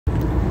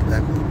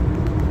দেখো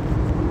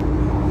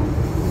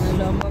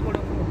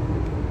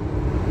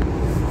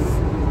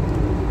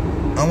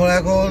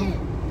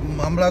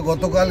আমরা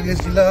গতকাল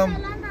গেছিলাম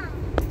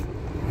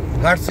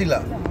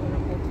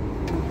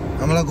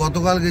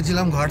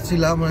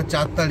ঘাটশিলা। মানে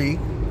 4 তারিখ।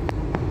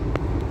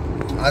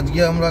 আজকে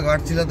আমরা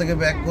ঘাটশিলা থেকে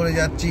ব্যাক করে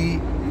যাচ্ছি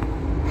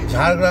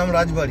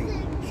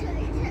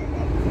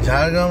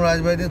ঝাড়গ্রাম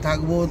রাজবাড়িতে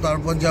থাকবো,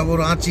 তারপর যাব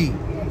রাঁচি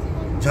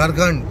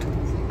ঝাড়খণ্ড,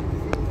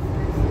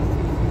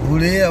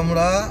 ঘুরে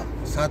আমরা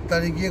 7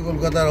 তারিখে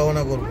কলকাতা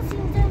রওনা করব।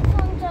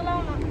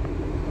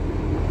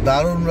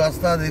 দারুণ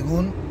রাস্তা,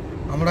 দেখুন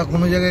আমরা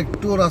কোনো জায়গায়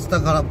একটুও রাস্তা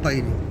খারাপ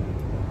পাইনি।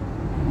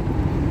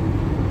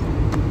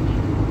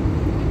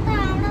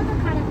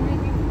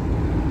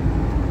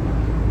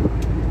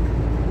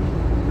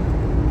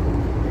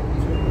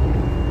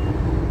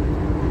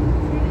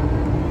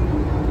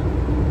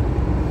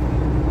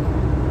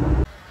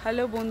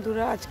 হ্যালো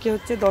বন্ধুরা, আজকে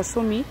হচ্ছে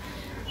দশমী।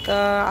 তা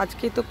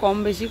আজকে তো কম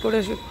বেশি করে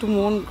একটু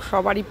মন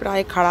সবারই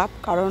প্রায় খারাপ,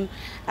 কারণ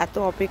এত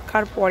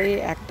অপেক্ষার পরে,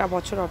 একটা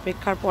বছর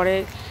অপেক্ষার পরে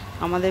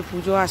আমাদের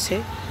পুজো আসে।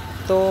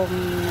 তো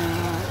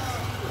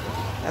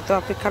এত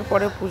অপেক্ষার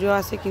পরে পুজো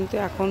আসে, কিন্তু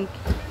এখন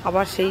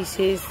আবার সেই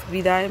শেষ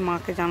বিদায়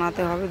মাকে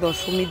জানাতে হবে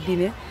দশমীর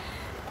দিনে।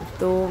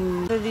 তো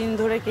দিন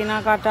ধরে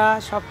কেনাকাটা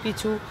সব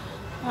কিছু,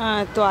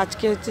 তো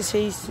আজকে হচ্ছে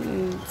সেই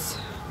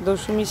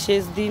দশমীর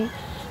শেষ দিন।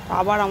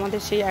 আবার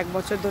আমাদের সেই 1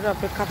 বছর ধরে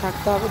অপেক্ষা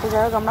থাকতে হবে। তো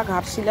যাই হোক, আমরা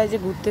ঘাটশিলায় যে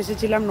ঘুরতে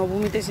এসেছিলাম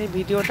নবমীতে, সেই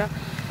ভিডিওটা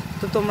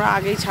তো তোমরা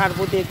আগেই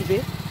ছাড়বো, দেখবে।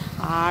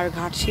 আর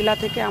ঘাটশিলা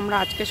থেকে আমরা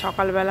আজকে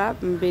সকালবেলা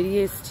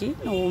বেরিয়ে এসেছি।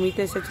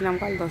 নবমীতে এসেছিলাম,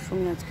 কাল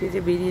দশমী, আজকে যে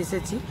বেরিয়ে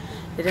এসেছি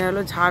এটা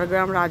হলো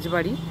ঝাড়গ্রাম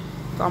রাজবাড়ি।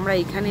 তো আমরা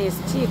এখানে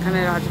এসেছি, এখানে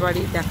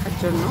রাজবাড়ি দেখার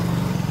জন্য।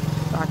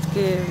 তো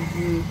আজকে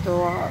তো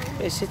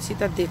এসেছি,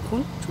 তা দেখুন,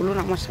 চলুন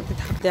আমার সাথে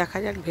দেখা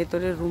যাক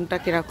ভেতরের রুমটা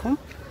কীরকম।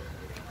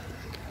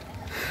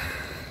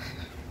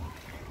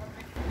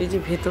 এই যে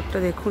ভেতরটা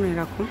দেখুন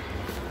এরকম।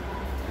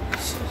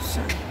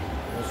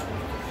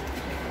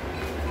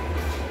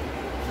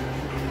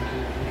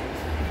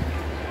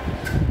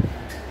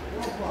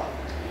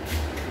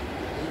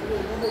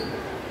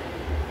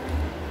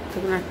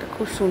 দেখুন একটা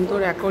খুব সুন্দর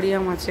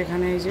অ্যাকোরিয়াম আছে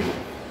এখানে। এই যে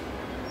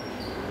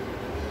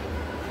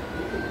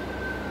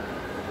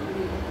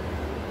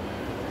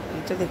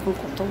এটা দেখুন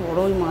কত বড়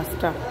ওই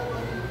মাছটা,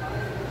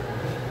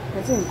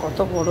 বুঝছেন কত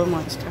বড়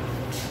মাছটা।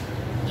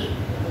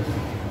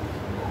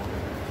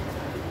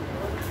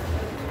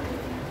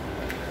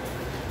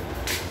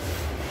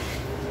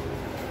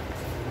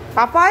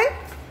 পাপাই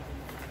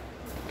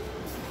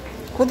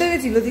কোথায়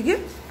গেছিল দিকে?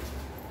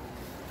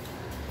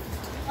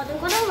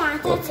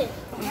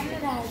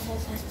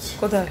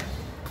 কোথায়?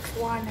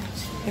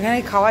 এখানে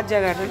খাওয়ার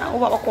জায়গাটা না? ও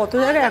বাবা, কত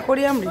জায়গা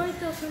অ্যাকোরিয়াম রে।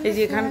 এই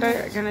যে এখানটা,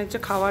 এখানে হচ্ছে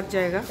খাওয়ার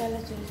জায়গা।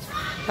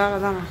 দাঁড়া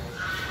দাঁড়া,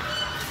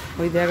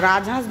 ওই দেখ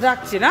রাজহাঁস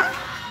ডাকছে না?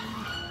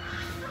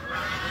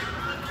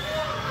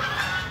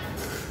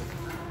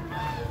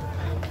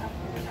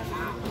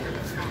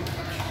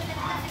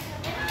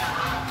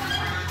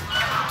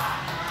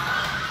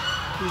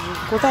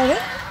 কোথায় রে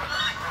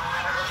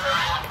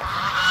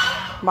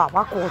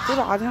বাবা, কত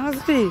রাজহাঁস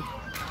রে।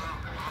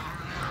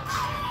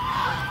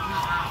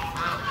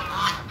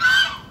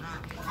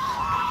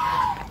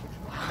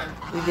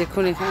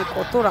 দেখুন এখানে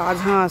কত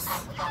রাজহাঁস।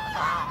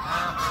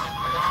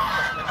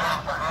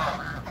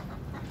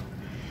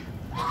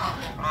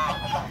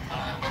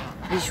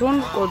 ভীষণ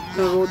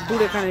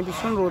রোদ্দুর এখানে,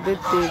 ভীষণ রোদের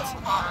তেজ।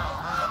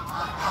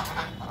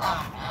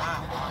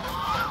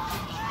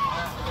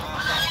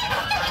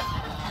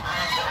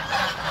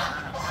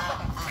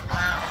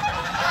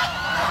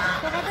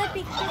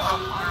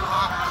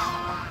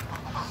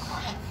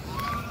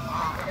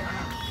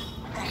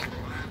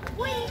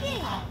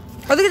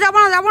 ওদিকে যাবো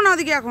না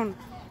ওদিকে, এখন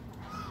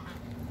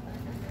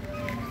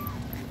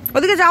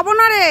ওদিকে যাবো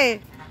না রে।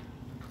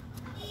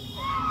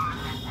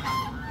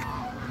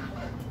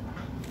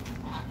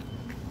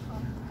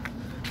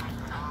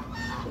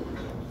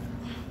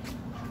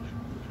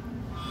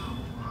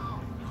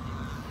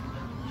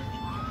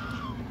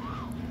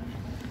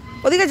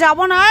 ওদিকে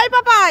যাবো না। এই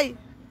পাপাই,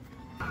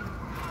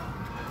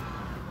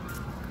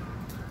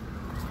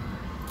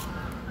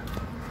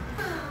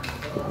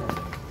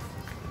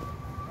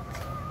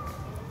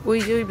 ওই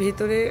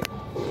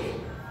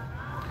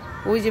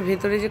যে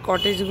ভেতরে যে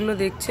কটেজগুলো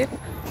দেখছে,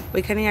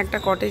 ওইখানেই একটা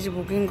কটেজ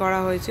বুক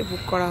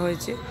করা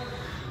হয়েছে।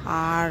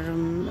 আর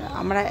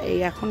আমরা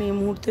এখন এই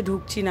মুহূর্তে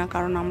ঢুকছি না,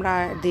 কারণ আমরা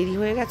দেরি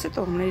হয়ে গেছে। তো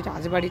আমরা এই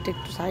রাজবাড়িটা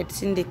একটু সাইট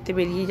সিন দেখতে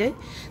বেরিয়ে যাই,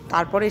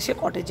 তারপরে এসে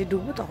কটেজে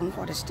ঢুকবো, তখন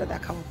কটেজটা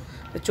দেখাবো।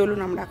 তো চলুন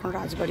আমরা এখন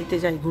রাজবাড়িতে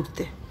যাই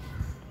ঘুরতে।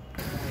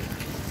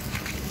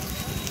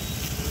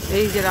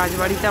 এই যে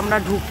রাজবাড়িতে আমরা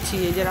ঢুকছি,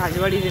 এই যে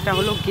রাজবাড়ির এটা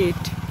হলো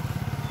গেট।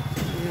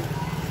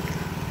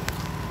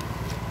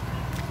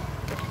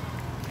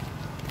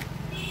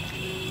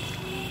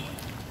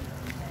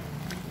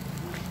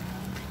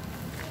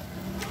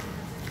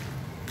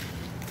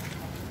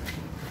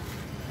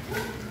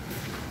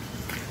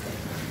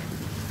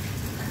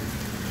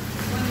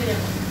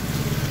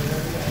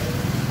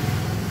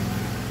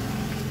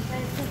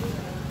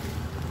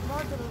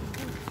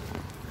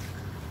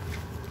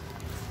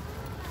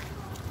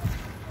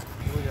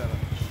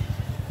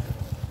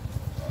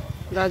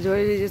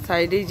 রাজবাড়ির এই যে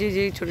সাইডেই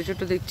যে ছোট ছোট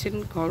দেখছেন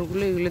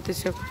ঘরগুলো, এগুলোতে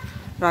সব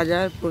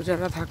রাজার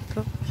প্রজারা থাকতো।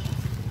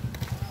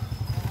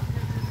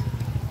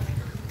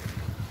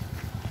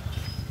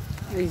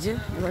 এই যে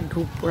এবার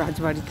ঢুকবো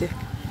রাজবাড়িতে।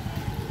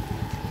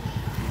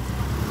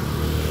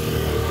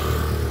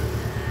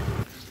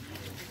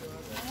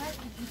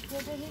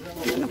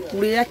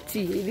 পুড়ে যাচ্ছি,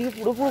 এদিকে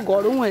পুরো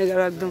গরম হয়ে গেল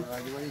একদম।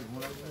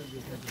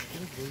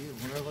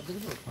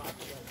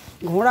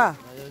 ঘোড়া,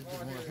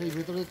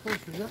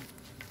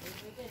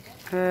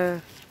 হ্যাঁ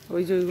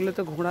ওই যে ওইগুলো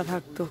তো ঘোড়া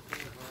থাকতো।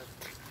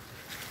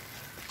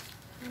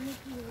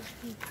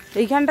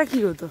 এইখানটা কি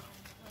হতো?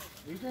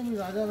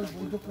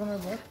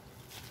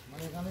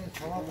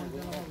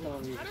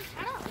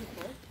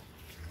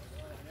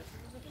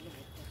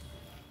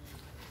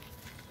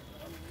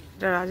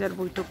 এটা রাজার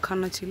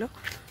বৈঠকখানা ছিল।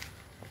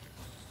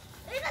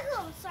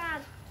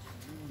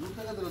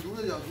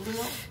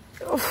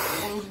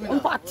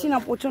 পাচ্ছি না,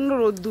 প্রচন্ড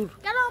রোদ্দুর।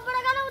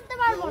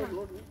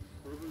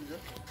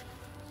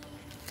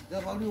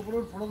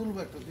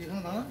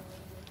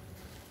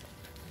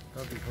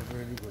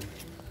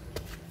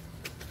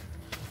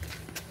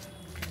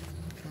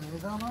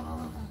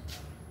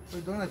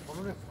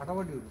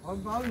 ফাটাফাটি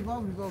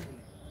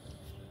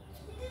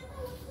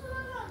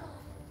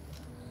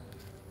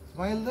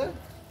স্মাইল দে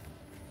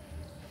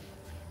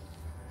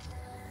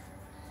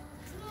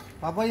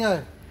পাপাই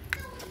আয়।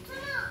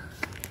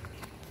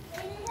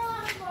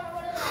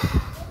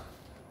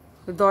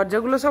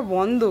 দরজাগুলো সব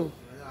বন্ধ,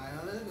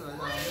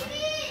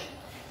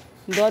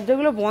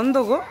 দরজাগুলো বন্ধ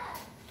গো।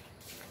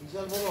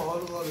 বিশাল বড়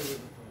হল ঘর।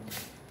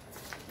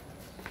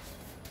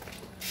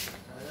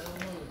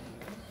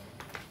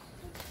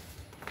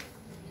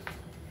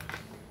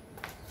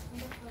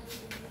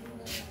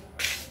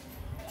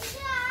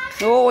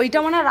 ও ওইটা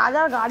মানে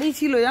রাজার গাড়ি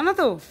ছিল জানো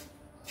তো,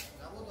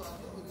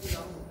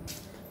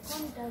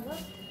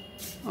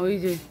 ওই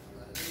যে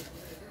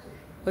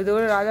ওই তো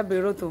করে রাজা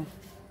বেরোতো।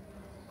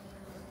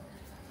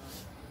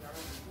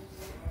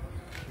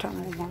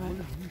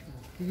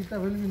 টিকিটটা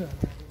ফেলবি না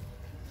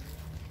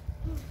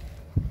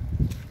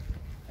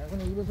এখন,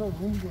 এগুলো সব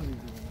ঘুম করে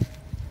দিচ্ছি।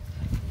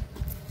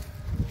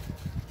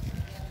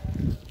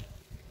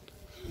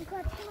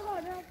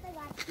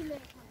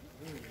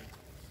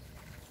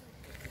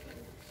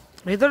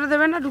 ভেতরে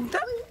দেবেন না ঢুকতে?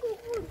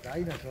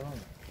 তাই না, শোনো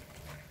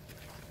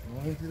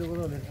মহিষিত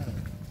কোথাও লেখা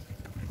নেই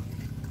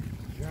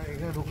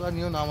এখানে ঢোকা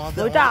নিও না।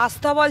 আমাদের ওইটা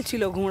আস্তাবল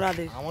ছিল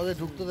ঘোড়াদের, আমাদের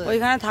ঢুকতে দেয়,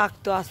 ওইখানে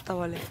থাকতো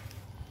আস্তাবলে।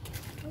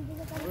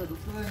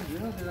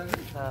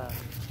 হ্যাঁ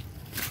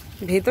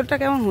ভেতরটা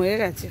কেমন হয়ে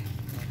গেছে।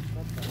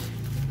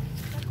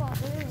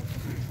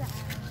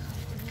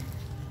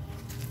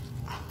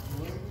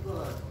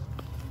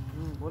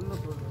 বললো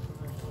তো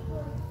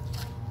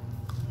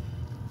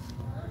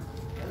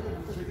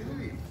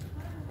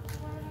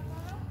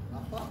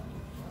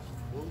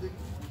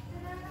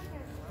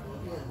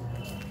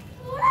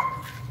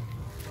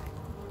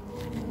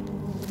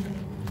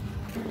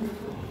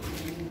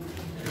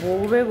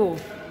বলবে গো,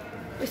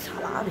 ওই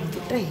সারা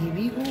ভেতরটা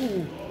হেভি গো,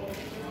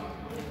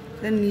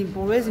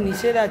 প্রবেশ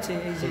নিষেধ আছে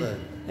এই যে,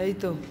 এই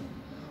তো,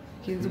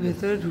 কিন্তু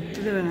ভেতরে ঢুকতে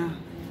দেবে না।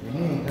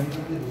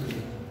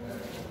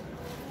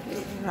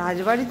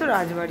 রাজবাড়ি তো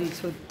রাজবাড়ি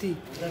সত্যি।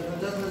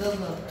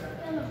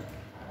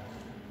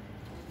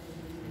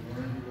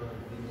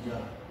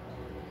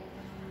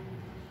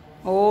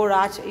 ও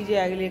রাজ, এই যে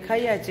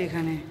লেখাই আছে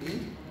এখানে,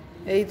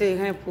 এই তো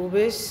এখানে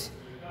প্রবেশ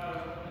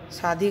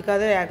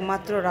স্বাধিকারের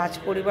একমাত্র রাজ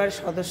পরিবারের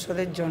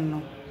সদস্যদের জন্য,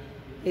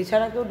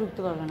 এছাড়া কেউ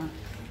ঢুকতে পারবে না।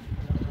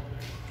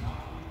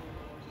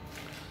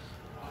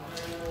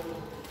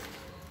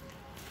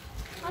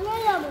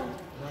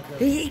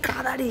 এই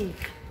কাদারে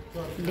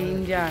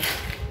ডেঞ্জার।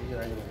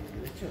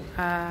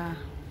 হ্যাঁ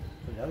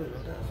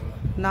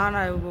না না,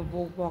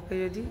 বকে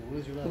যদি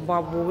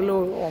বগলে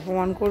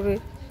অপমান করবে,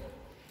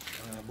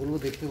 বলবো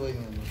দেখতে পাই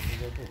না।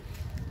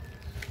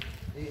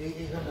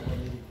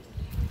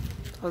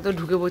 তো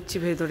ঢুকে পড়ছি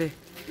ভেতরে।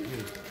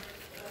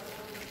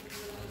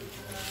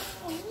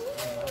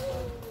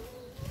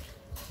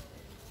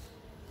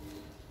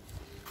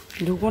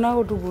 ঢুকো না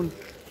গো টুকুন।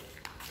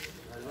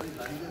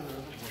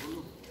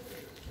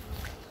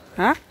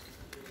 হ্যাঁ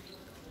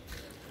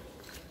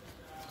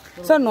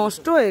স্যার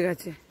নষ্ট হয়ে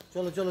গেছে।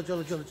 চলো চলো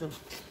চলো চলো চলো,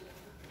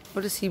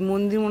 ওটা শিব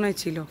মন্দির মনে হয়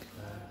ছিল।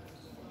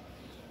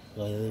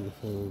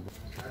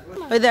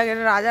 ওই দেখ,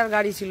 এটা রাজার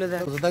গাড়ি ছিল,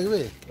 দেখ থাকবে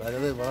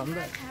রাজাদের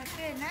বারান্দা,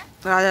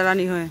 রাজা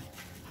রানী হয়ে।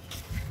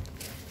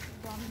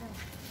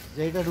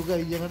 যেটা ঢুকা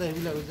এই জায়গাটা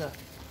হেভি লাগবে, যা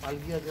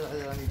পালকি আছে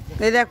রাজা রানী।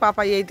 এই দেখ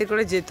পাপাই এইতে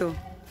করে যেত।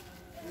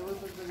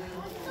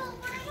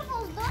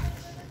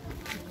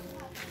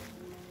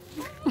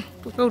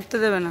 তোকে উঠতে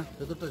দেবে না।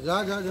 যা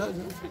যা যা,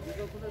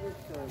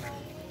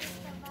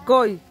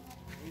 কই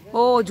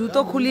ও জুতো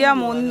খুলিয়া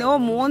ও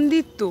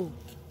মন্দির তো,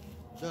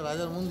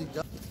 রাজার মন্দির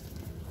যা।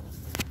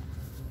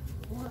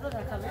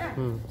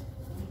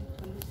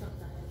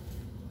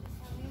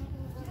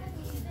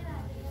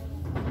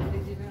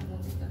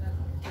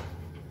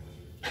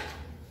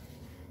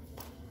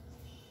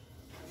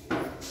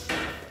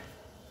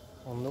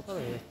 অন্ধকার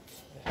হয়ে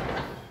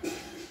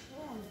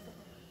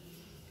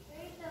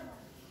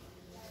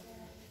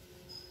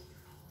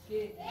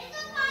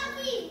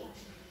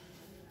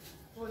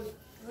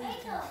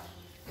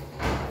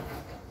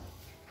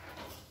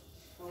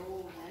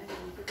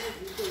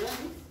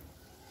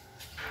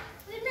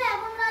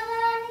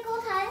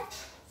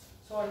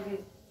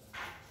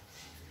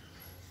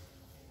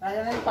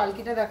রাজারানী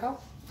পালকিটা দেখাও।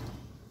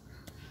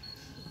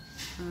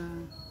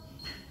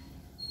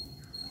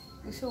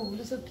 এসব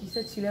ওগুলো সব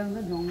কিসের ছিল,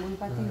 জঙ্গল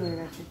পাতি হয়ে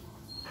গেছে।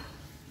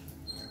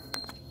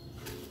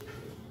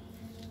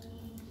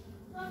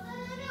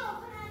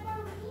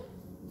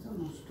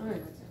 নষ্ট হয়ে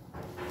গেছে।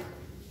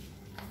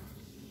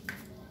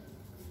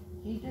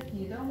 এইটা কি,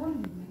 এটাও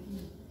মন্দির নাকি?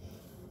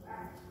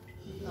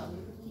 কি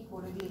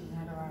করে দিয়েছে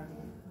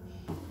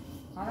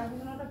সারা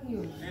কি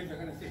হলো?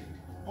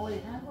 ও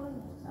এখানে করে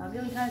আগে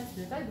ওইখানে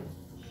ছিল, তাই তো?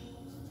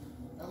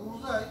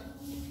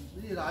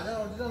 রাজার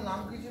অরিজিনাল নাম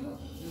কি ছিল?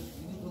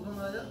 প্রথম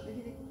রাজা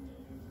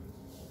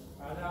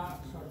রাজা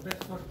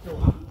সর্বেশ্বর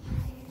চৌহান,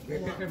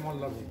 বেটেতে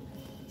মল্লবী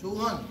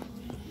চৌহান।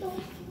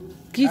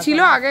 কি ছিল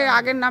আগে,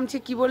 আগের নাম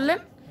ছিল কি বললেন?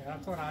 এরা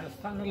তো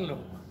রাজস্থানের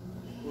লোক।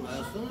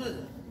 রাজস্থান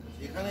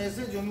এখানে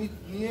এসে জমি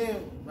নিয়ে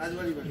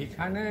রাজবাড়ি বাড়ি।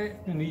 এখানে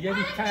নিজের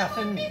ইচ্ছায়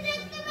আসেননি,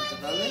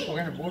 তাহলে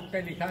ওখানে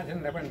বোর্ডটাই লিখা আছেন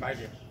দেখবেন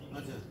বাইরে।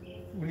 আচ্ছা,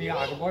 উনি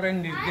আকবরের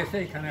নির্দেশে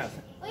এখানে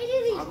আসেন।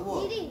 আকবর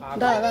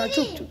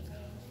চুপ চুপ।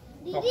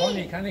 তখন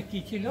এখানে কি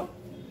ছিল,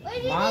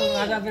 মাল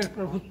রাজাদের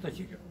প্রভুত্ব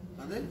ছিল।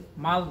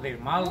 মালদের,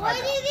 মাল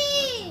রাজা,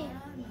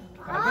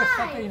 তাদের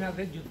সাথে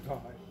ইনাদের যুদ্ধ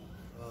হয়।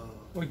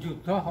 ওই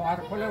যুদ্ধ হওয়ার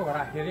ফলে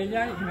ওরা হেরে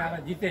যায়, ইনারা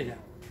জিতে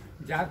যায়।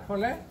 যার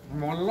ফলে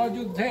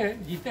মল্লযুদ্ধে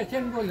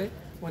জিতেছেন বলে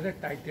ওদের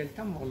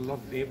টাইটেলটা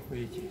মল্লদেব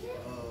হয়েছে।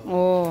 ও,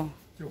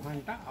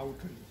 চৌহানটা আউট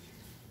হয়েছে।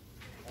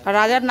 আর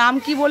রাজার নাম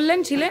কি বললেন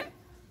ছিলেন?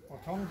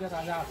 প্রথম যে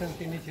রাজা আছেন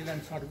তিনি ছিলেন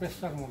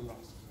সর্বেশ্বর মল্ল।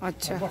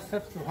 আচ্ছা,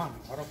 সর্বেশ্বর চৌহান,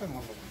 হরপে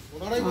মল্ল।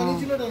 ওনারাই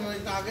বানিয়েছিল না,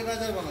 এটা আগের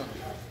রাজার বানানো।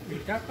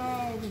 এটা তো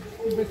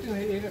বেশি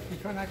নেই, এর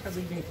পিছনে একটা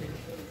বিল্ডিং ছিল,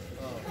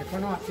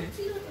 এখনো আছে।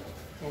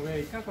 তবে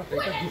এটা কত,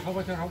 এটা 200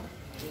 বছর হবে।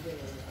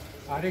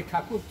 আর এই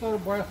ঠাকুর তোর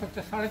বয়স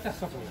হচ্ছে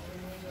 450 বছর।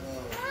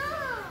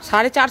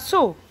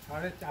 450?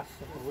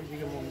 450,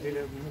 ওইদিকে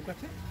মন্দিরের মুখ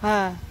আছে।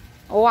 হ্যাঁ,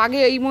 ও আগে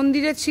এই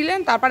মন্দিরে ছিলেন,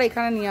 তারপর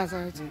এখানে নিয়ে আসা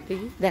হয়েছে।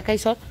 দেখি দেখাই,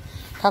 সব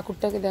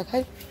ঠাকুরটাকে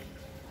দেখাই।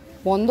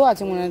 বন্ধ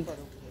আছে মনে হয়।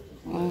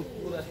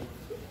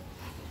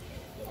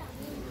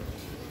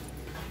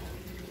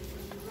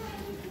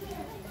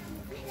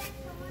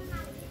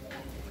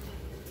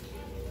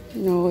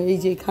 ও এই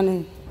যে এখানে,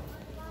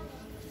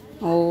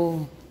 ও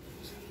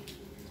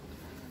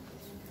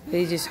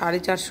এই যে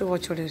 450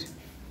 বছরের।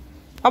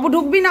 বাবু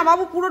ঢুকবি না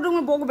বাবু, পুরো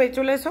ঢুকবে, বকবে,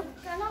 চলে এসো।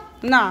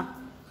 না,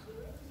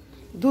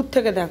 দূর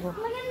থেকে দেখো,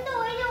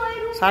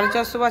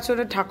 450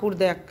 বছরের ঠাকুর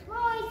দেখ।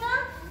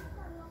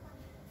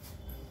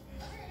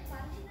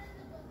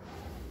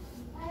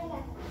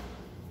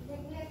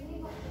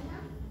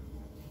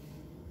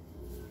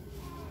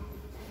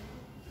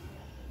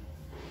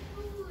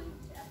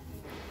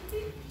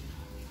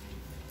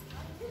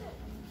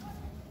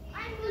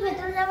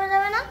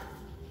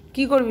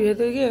 কি করবি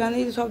ভেতরে গিয়ে? এখান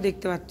থেকে সব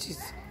দেখতে পাচ্ছিস।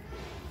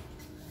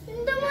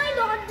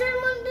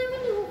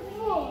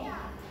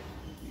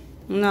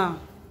 না,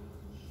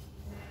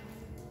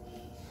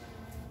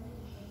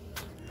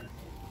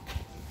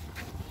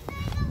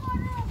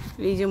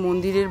 এই যে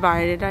মন্দিরের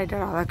বাইরেটা, এটা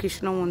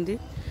রাধাকৃষ্ণ মন্দির।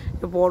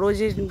 বড়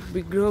যে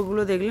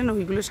বিগ্রহগুলো দেখলেন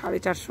ওইগুলো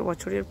 450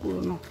 বছরের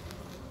পুরনো।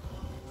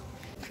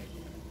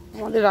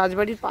 আমাদের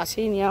রাজবাড়ির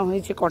পাশেই নেওয়া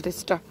হয়েছে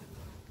কটেজটা।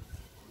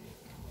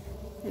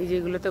 এই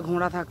যেগুলোতে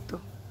ঘোড়া থাকতো।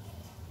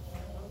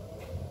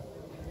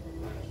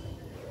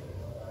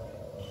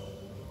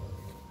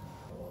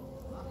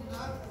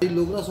 এই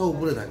লোকরা সব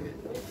উপরে থাকে।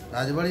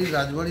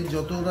 রাজবাড়ির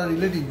যত ওরা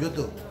রিলেটিভ, যত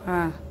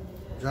হ্যাঁ,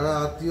 যারা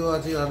আত্মীয়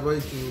আছে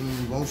রাজবাড়ির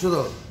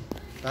বংশধর,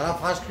 তারা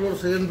ফার্স্ট ফ্লোর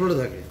সেকেন্ড ফ্লোরে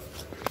থাকে,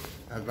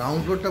 আর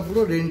গ্রাউন্ড ফ্লোরটা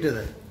পুরো রেন্টে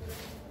দেয়।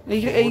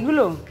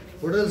 এইগুলো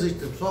হোটেল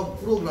সিস্টেম সব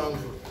পুরো গ্রাউন্ড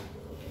ফ্লোর।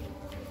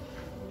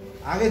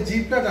 আগে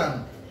জিপটা টান।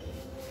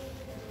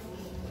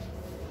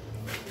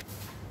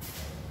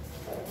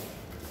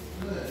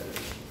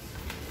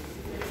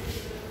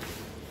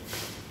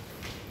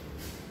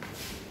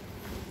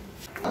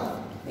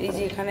 এই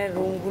যে এখানে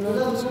রুমগুলো,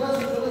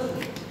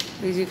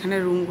 এই যে এখানে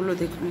রুমগুলো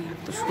দেখুন,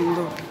 এত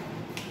সুন্দর।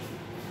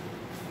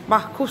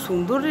 বাহ, খুব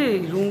সুন্দর রে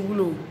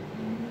রুমগুলো।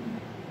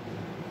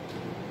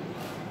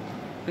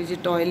 এই যে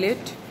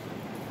টয়লেট,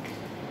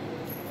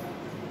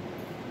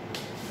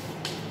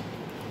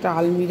 একটা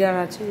আলমিরার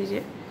আছে। এই যে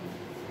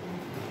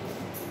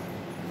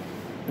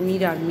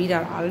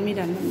মিরার,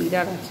 আলমিরার না,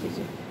 মিরার আছে। এই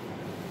যে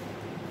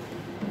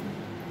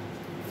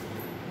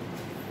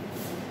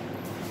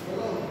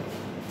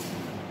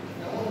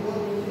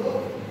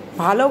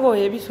ভালো গো,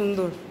 হেবি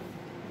সুন্দর।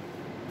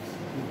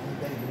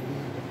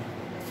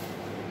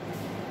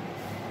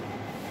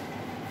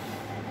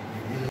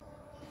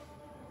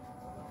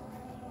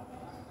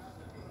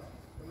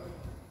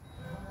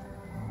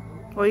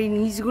 ওই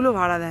নিচগুলো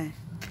ভাড়া দেয়,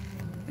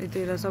 এই তো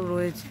এরা সব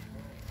রয়েছে।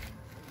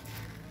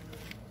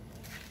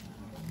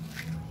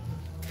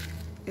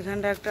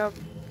 এখানটা একটা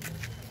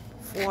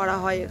ফোয়ারা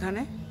হয়,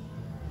 এখানে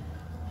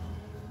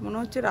মনে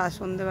হচ্ছে রাত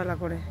সন্ধেবেলা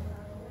করে।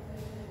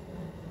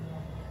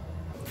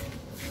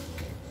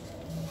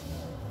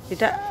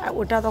 এটা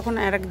ওটা তখন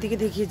আর একদিকে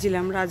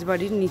দেখিয়েছিলাম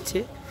রাজবাড়ির নিচে,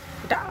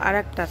 এটা আর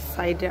একটা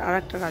সাইডে আর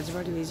একটা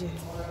রাজবাড়ি। এই যে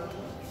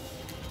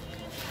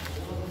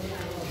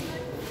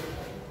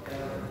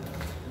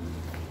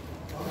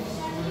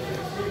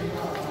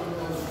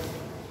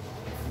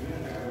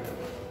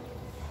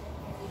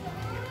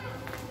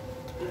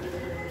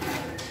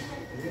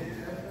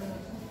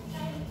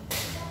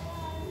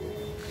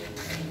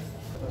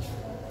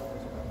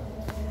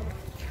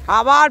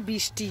আবার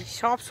বৃষ্টি,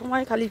 সব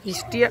সময় খালি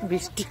বৃষ্টি আর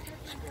বৃষ্টি।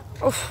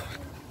 উফ,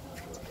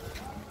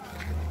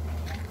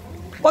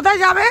 কোথায়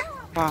যাবে?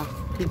 বাহ,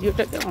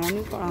 ভিডিওটাকে অন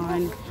করা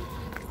হয়নি।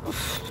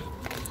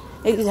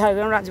 এই যে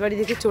ঝাড়গ্রাম রাজবাড়ি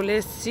থেকে চলে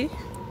এসেছি,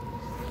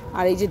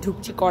 আর এই যে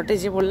ঢুকছি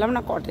কটেজে, বললাম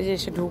না কটেজে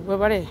এসে ঢুকবে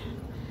পারে।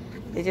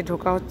 এই যে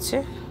ঢোকা হচ্ছে,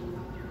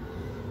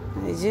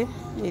 এই যে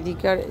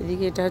এদিকে আর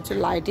এদিকে, এটা হচ্ছে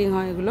লাইটিং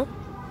হয় এগুলো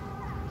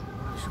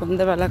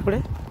সন্ধ্যাবেলা করে।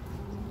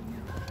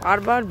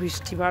 বারবার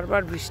বৃষ্টি,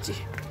 বারবার বৃষ্টি,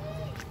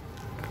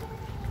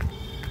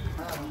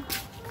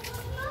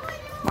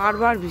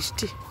 বারবার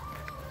বৃষ্টি।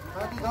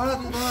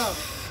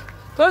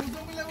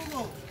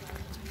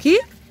 কি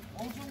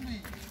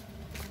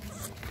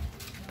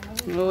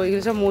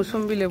ওইগুলো সব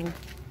মৌসুম্বি লেবু।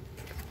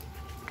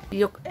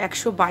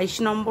 122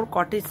 নম্বর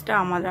কটেজটা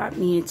আমরা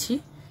নিয়েছি,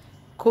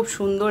 খুব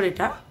সুন্দর।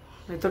 এটা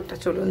ভেতরটা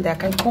চলুন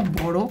দেখাই, খুব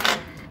বড়।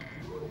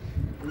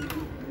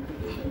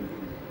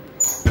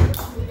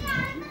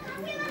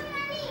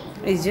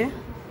 এই যে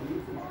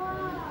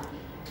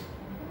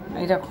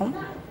এইরকম,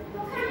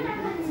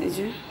 এই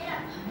যে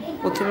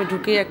প্রথমে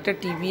ঢুকেই একটা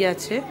টিভি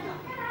আছে,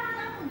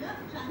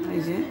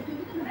 এই যে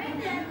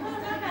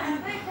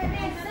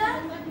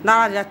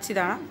দাঁড়া যাচ্ছি,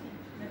 দাঁড়া।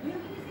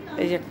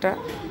 এই যে একটা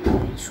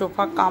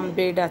সোফা কাম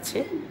বেড আছে,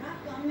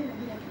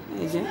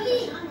 এই যে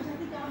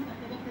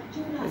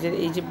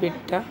এই যে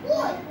বেডটা।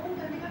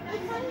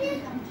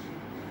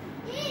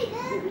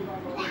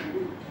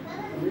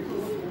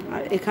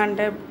 আর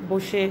এখানটায়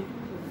বসে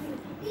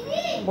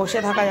বসে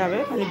থাকা যাবে,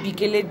 মানে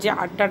বিকেলের যে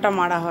আড্ডাটা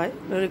মারা হয়,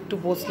 একটু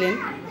বসলেন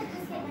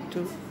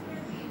একটু।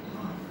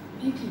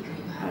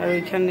 আর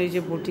ওইখানে এই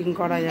যে বোটিং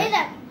করা যায়।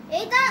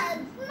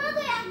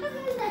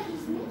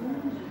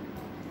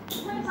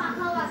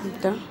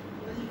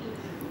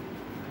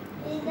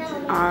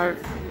 আর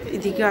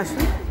এদিকে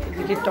আসুন,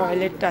 এদিকে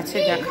টয়লেট আছে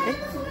দেখায়।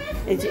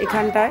 এই যে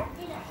এখানটায়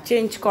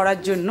চেঞ্জ করার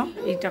জন্য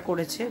এইটা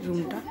করেছে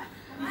রুমটা,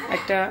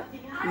 একটা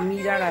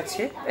মিরার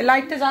আছে।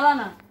 লাইটটা জ্বালা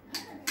না,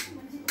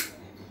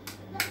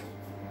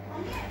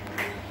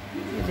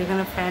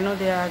 যেখানে ফ্যানও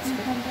দেওয়া আছে,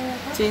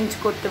 চেঞ্জ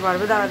করতে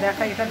পারবে। দাঁড়া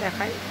দেখাই, এটা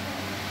দেখাই।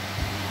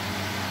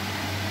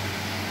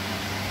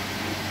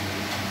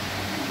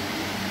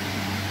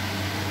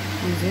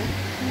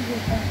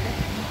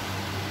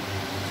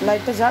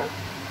 লাইটটা জ্বাল,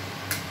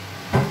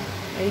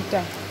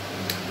 এইটা।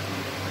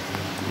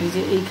 এই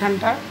যে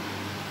এইখানটা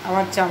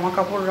আবার জামা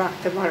কাপড়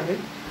রাখতে পারবে।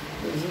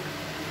 এই যে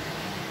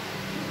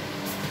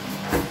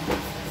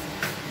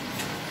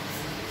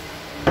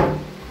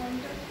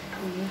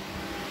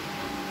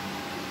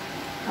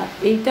আর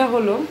এইটা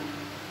হলো,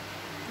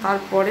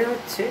 তারপরে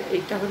হচ্ছে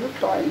এইটা হলো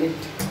টয়লেট।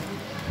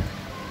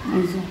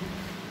 এই যে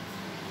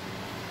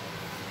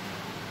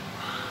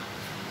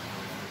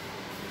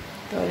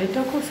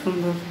টয়লেটটা খুব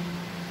সুন্দর।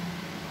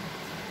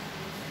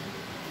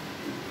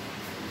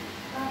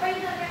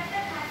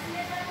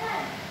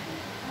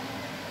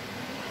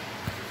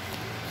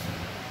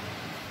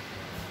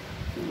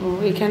 ও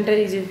এইখানটা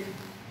এই যে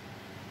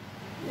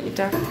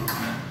এটা,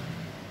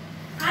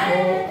 ও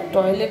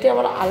টয়লেটে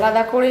আবার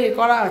আলাদা করে এ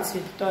করা আছে।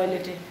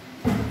 টয়লেটে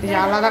এই যে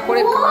আলাদা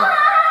করে,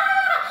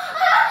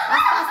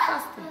 আস্তে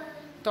আস্তে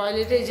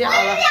টয়লেটে এই যে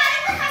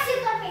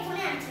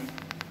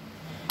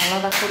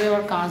আলাদা করে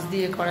আবার কাঁচ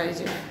দিয়ে করা। এই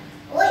যে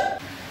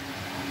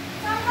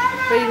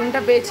তো এই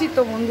রুমটা পেয়েছি।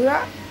 তো বন্ধুরা,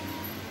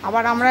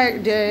 আবার আমরা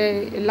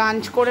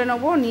লাঞ্চ করে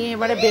নেবো, নিয়ে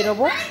এবারে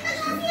বেরোবো।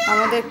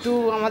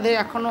 আমাদের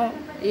এখনও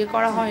ইয়ে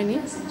করা হয়নি,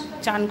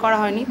 চান করা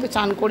হয়নি, তো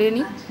চান করিয়ে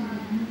নিই,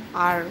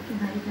 আর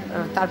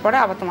তারপরে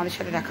আবার তোমাদের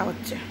সাথে দেখা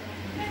হচ্ছে।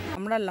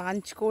 আমরা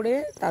লাঞ্চ করে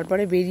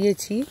তারপরে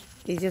বেরিয়েছি,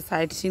 এই যে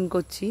সাইট সিন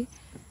করছি।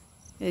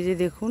 এই যে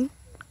দেখুন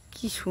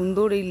কি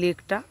সুন্দর এই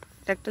লেকটা,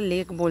 এটা একটা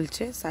লেক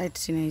বলছে সাইট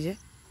সিন। এই যে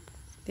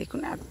দেখুন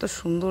এত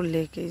সুন্দর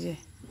লেক।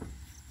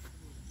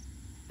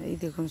 এই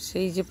দেখুন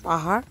সেই যে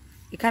পাহাড়,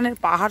 এখানের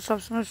পাহাড়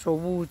সবসময়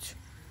সবুজ,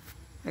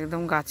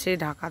 একদম গাছে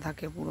ঢাকা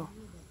থাকে পুরো।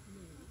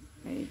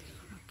 এই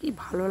দেখুন কি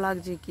ভালো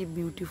লাগছে, কি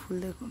বিউটিফুল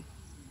দেখুন।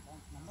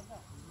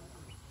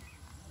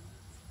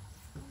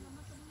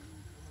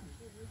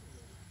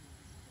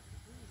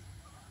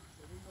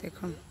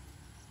 দেখুন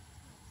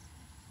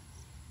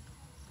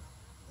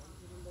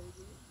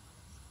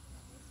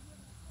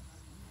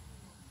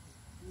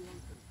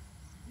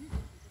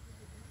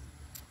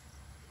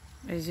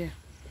এই যে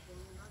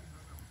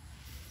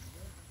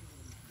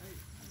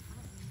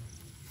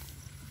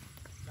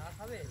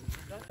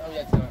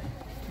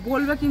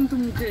বলবে কিন্তু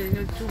মুখে,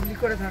 চুগলি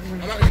করে থাকবে।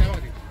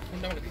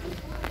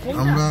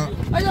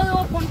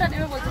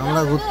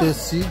 আমরা ঘুরতে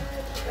এসেছি,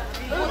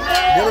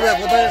 বলবে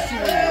কোথায় এসেছি।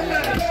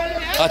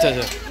 আচ্ছা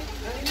আচ্ছা,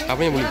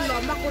 আপনি বলুন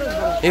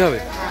এইভাবে।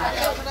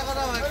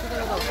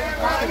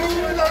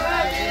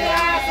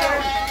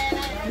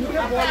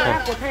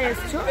 কোথায়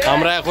এসছো?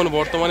 আমরা এখন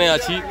বর্তমানে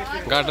আছি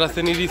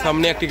গাডরাস্তানিরই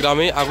সামনে একটি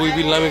গ্রামে,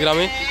 আগুইবিল নামে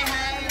গ্রামে।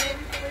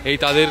 এই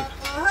তাদের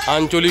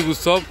আঞ্চলিক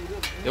উৎসব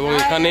এবং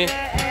এখানে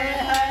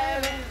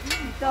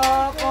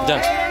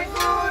যান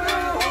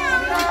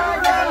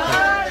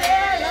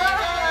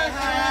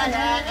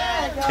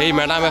এই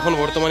ম্যাডাম এখন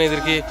বর্তমানে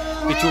এদেরকে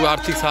কিছু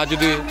আর্থিক সাহায্য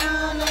দিয়ে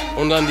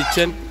অনুদান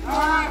দিচ্ছেন।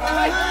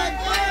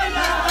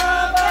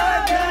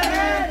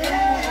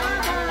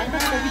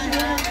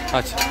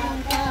 আচ্ছা,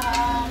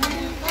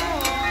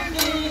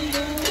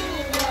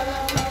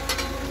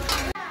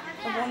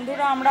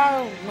 বন্ধুরা আমরা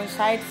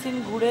সাইট সিন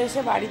ঘুরে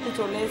এসে বাড়িতে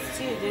চলে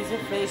এসেছি। এই যে এসে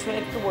ফ্রেশ হয়ে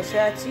একটু বসে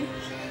আছি।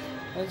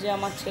 ওই যে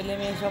আমার ছেলে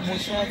মেয়ে সব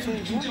বসে আছে।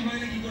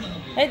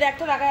 এই দেখ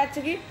তো দেখা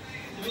যাচ্ছে কি?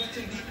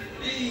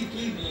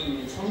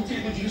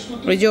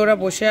 ওই যে ওরা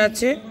বসে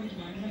আছে।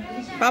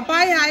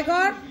 পাপাই হাই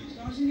কর।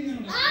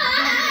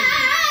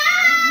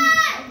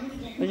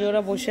 ওই যে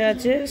ওরা বসে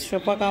আছে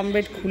সোফা কাম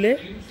বেড খুলে।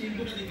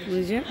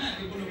 ওই যে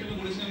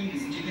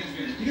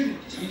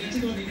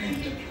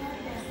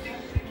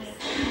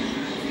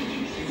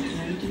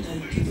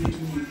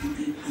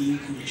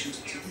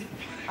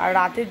আর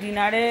রাতে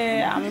ডিনারে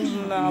আমি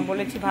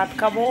বলেছি ভাত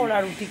খাবো, ওরা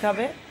রুটি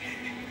খাবে।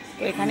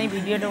 তো এখানেই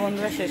ভিডিওটা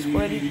বন্ধুরা শেষ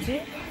করে দিচ্ছি।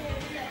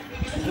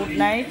 Good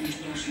night.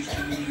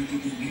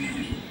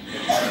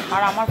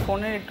 আর আমার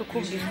ফোনের একটু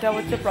খুব ডিস্টার্ব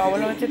হচ্ছে,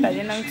 প্রবলেম হচ্ছে, তাই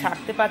জন্য আমি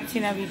ছাড়তে পারছি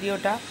না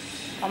ভিডিওটা,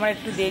 আমার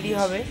একটু দেরি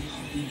হবে।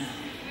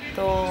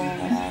 তো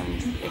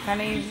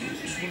এখানেই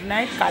গুড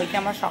নাইট। কালকে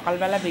আমরা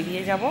সকালবেলা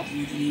বেরিয়ে যাব,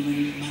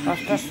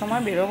 10টার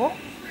সময় বেরোবো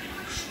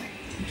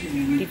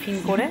টিফিন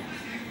করে।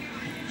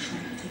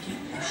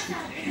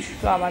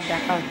 তো আবার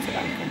দেখা হচ্ছে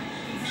কালকে।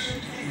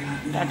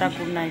 Tata,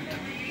 good night.